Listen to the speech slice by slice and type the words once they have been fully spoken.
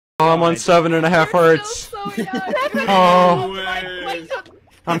Oh, I'm on 7.5 hearts. Oh,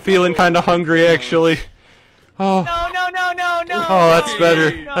 I'm feeling kind of hungry actually. Oh. No. Oh, that's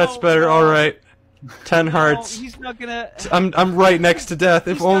better. That's better. All right. 10 hearts. He's not gonna. I'm right next to death.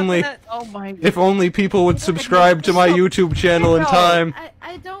 If only. Oh my. If only people would subscribe to my YouTube channel in time.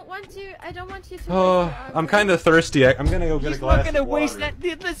 I don't want you. I don't want you to. Oh, I'm kind of thirsty. I'm gonna go get a glass He's not gonna of water. waste that.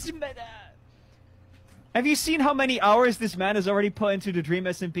 Have you seen how many hours this man has already put into the Dream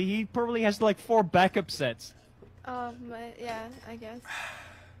SMP? He probably has like 4 backup sets. Yeah, I guess.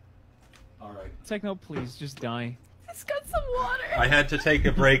 Alright. Techno, please, just die. It's got some water. I had to take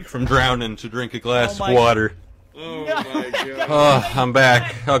a break from drowning to drink a glass Oh of my- water. Oh my god. Oh, I'm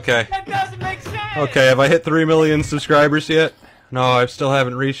back. Okay. That doesn't make sense! Okay, have I hit 3 million subscribers yet? No, I still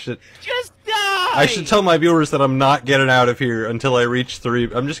haven't reached it. Just die! I should tell my viewers that I'm not getting out of here until I reach 3.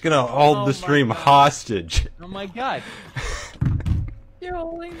 I'm just gonna hold the stream hostage. Oh my god. You're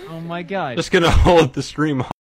holding. Oh my god. Just gonna hold the stream